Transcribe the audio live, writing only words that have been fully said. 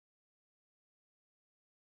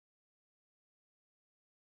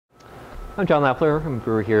I'm John Laffler. I'm a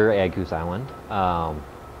brewer here at Goose Island.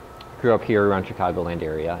 Grew up here around Chicagoland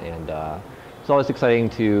area, and it's always exciting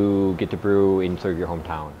to get to brew in sort of your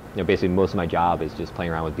hometown. Basically most of my job is just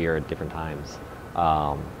playing around with beer at different times.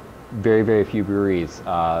 Very, very few breweries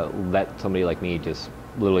let somebody like me just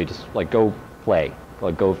literally just like go play,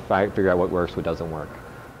 like go figure out what works, what doesn't work.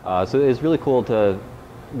 So it's really cool to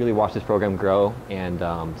really watch this program grow and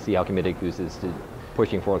see how committed Goose is to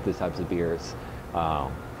pushing forth these types of beers.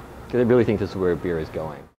 Because I really think this is where beer is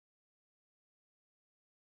going.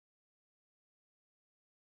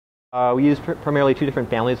 We use primarily two different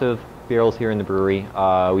families of barrels here in the brewery.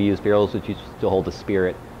 We use barrels which still hold the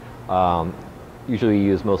spirit. Usually we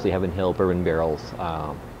use mostly Heaven Hill bourbon barrels,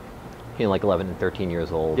 like 11 and 13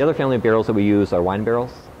 years old. The other family of barrels that we use are wine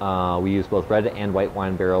barrels. We use both red and white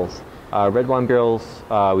wine barrels. Red wine barrels,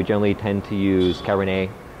 we generally tend to use Cabernet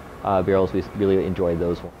barrels. We really enjoy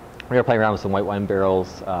those ones. We're going to play around with some white wine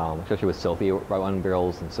barrels, especially with Sophie white wine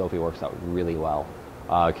barrels, and Sophie works out really well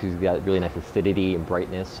because you've got really nice acidity and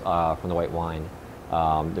brightness from the white wine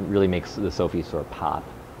that really makes the Sophie sort of pop.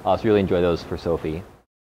 So really enjoy those for Sophie.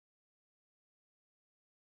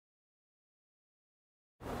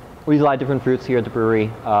 We use a lot of different fruits here at the brewery.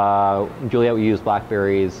 In Juliet we use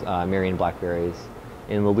blackberries, Marion blackberries.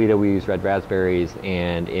 In Lolita we use red raspberries,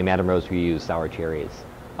 and in Madame Rose we use sour cherries.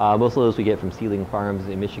 Most of those we get from Seedling Farms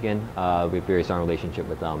in Michigan. We have a very strong relationship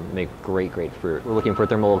with them. They make great, great fruit. We're looking for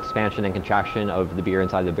thermal expansion and contraction of the beer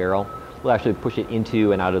inside the barrel. We'll actually push it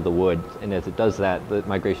into and out of the wood, and as it does that, the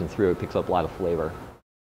migration through it picks up a lot of flavor.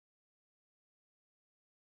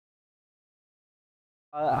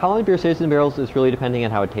 How long beer stays in barrels is really depending on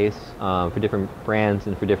how it tastes. For different brands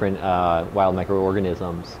and for different wild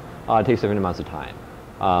microorganisms, it takes different amounts of time.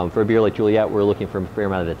 For a beer like Juliet, we're looking for a fair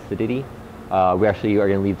amount of acidity. We actually are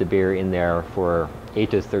going to leave the beer in there for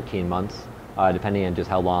 8 to 13 months, depending on just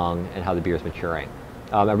how long and how the beer is maturing.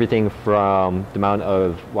 Everything from the amount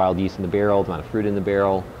of wild yeast in the barrel, the amount of fruit in the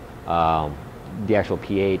barrel, the actual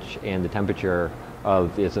pH and the temperature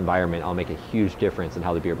of this environment all make a huge difference in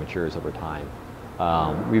how the beer matures over time.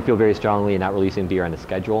 We feel very strongly in not releasing beer on a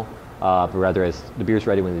schedule, but rather as the beer's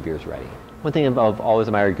ready when the beer's ready. One thing I've always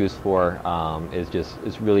admired Goose for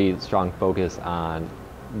is really strong focus on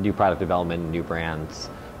new product development, new brands,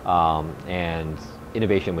 and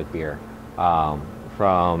innovation with beer.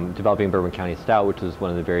 From developing Bourbon County Stout, which was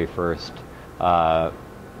one of the very first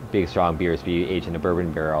big, strong beers to be aged in a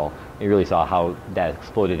bourbon barrel, you really saw how that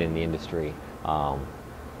exploded in the industry.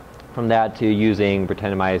 From that to using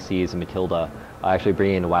Brettanomyces and Matilda, actually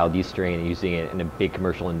bringing in a wild yeast strain and using it in a big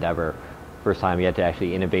commercial endeavor. First time we had to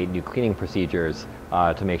actually innovate new cleaning procedures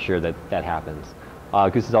to make sure that that happens.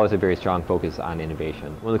 Goose has always a very strong focus on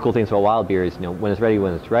innovation. One of the cool things about wild beer is, when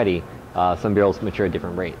it's ready, some barrels mature at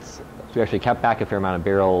different rates. So we actually kept back a fair amount of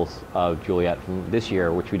barrels of Juliet from this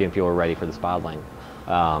year, which we didn't feel were ready for this bottling.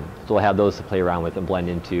 So we'll have those to play around with and blend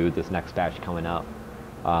into this next batch coming up.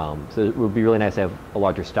 So it would be really nice to have a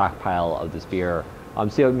larger stockpile of this beer,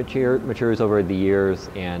 see how it matures over the years,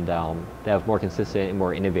 and to have more consistent and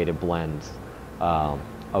more innovative blends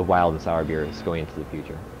of wild and sour beers going into the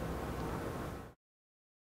future.